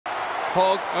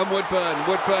Hogg and Woodburn.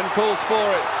 Woodburn calls for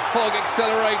it. Hogg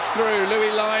accelerates through.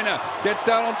 Louis Lynagh gets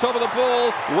down on top of the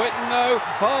ball. Whitten though.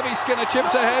 Harvey Skinner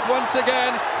chips ahead once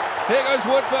again. Here goes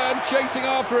Woodburn chasing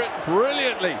after it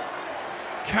brilliantly.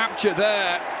 Captured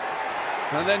there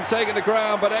and then taken to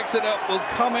ground, but Exeter will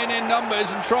come in numbers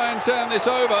and try and turn this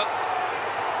over.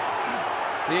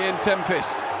 Ian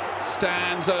Tempest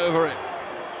stands over it.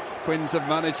 Quins have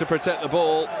managed to protect the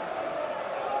ball.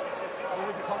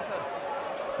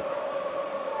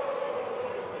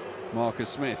 Marcus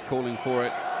Smith calling for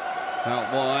it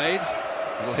out wide.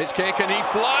 Little hitch kick and he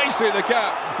flies through the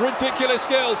gap. Ridiculous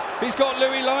skills. He's got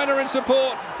Louis Lynagh in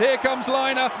support. Here comes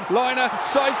Lynagh. Lynagh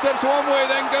sidesteps one way,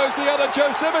 then goes the other.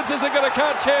 Joe Simmons isn't going to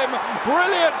catch him.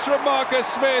 Brilliance from Marcus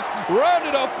Smith.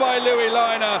 Rounded off by Louis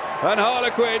Lynagh. And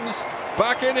Harlequins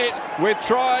back in it with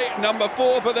try number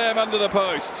 4 for them under the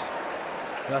posts.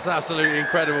 That's absolutely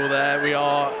incredible there. We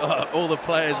are, all the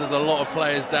players, there's a lot of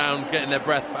players down getting their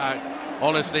breath back.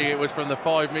 Honestly, it was from the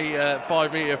 5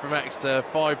 metre from Exeter,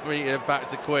 5 metre back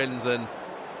to Quins, and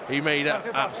he made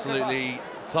absolutely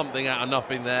something out of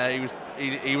nothing there.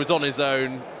 He was on his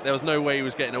own. There was no way he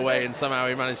was getting away, and somehow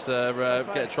he managed to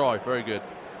get a try. Very good.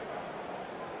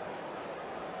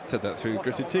 Said that through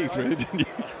gritted teeth, really, didn't you?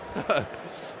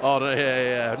 Oh no,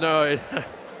 yeah. No,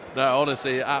 no.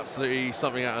 Honestly, absolutely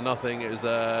something out of nothing. It was it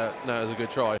was a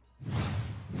good try.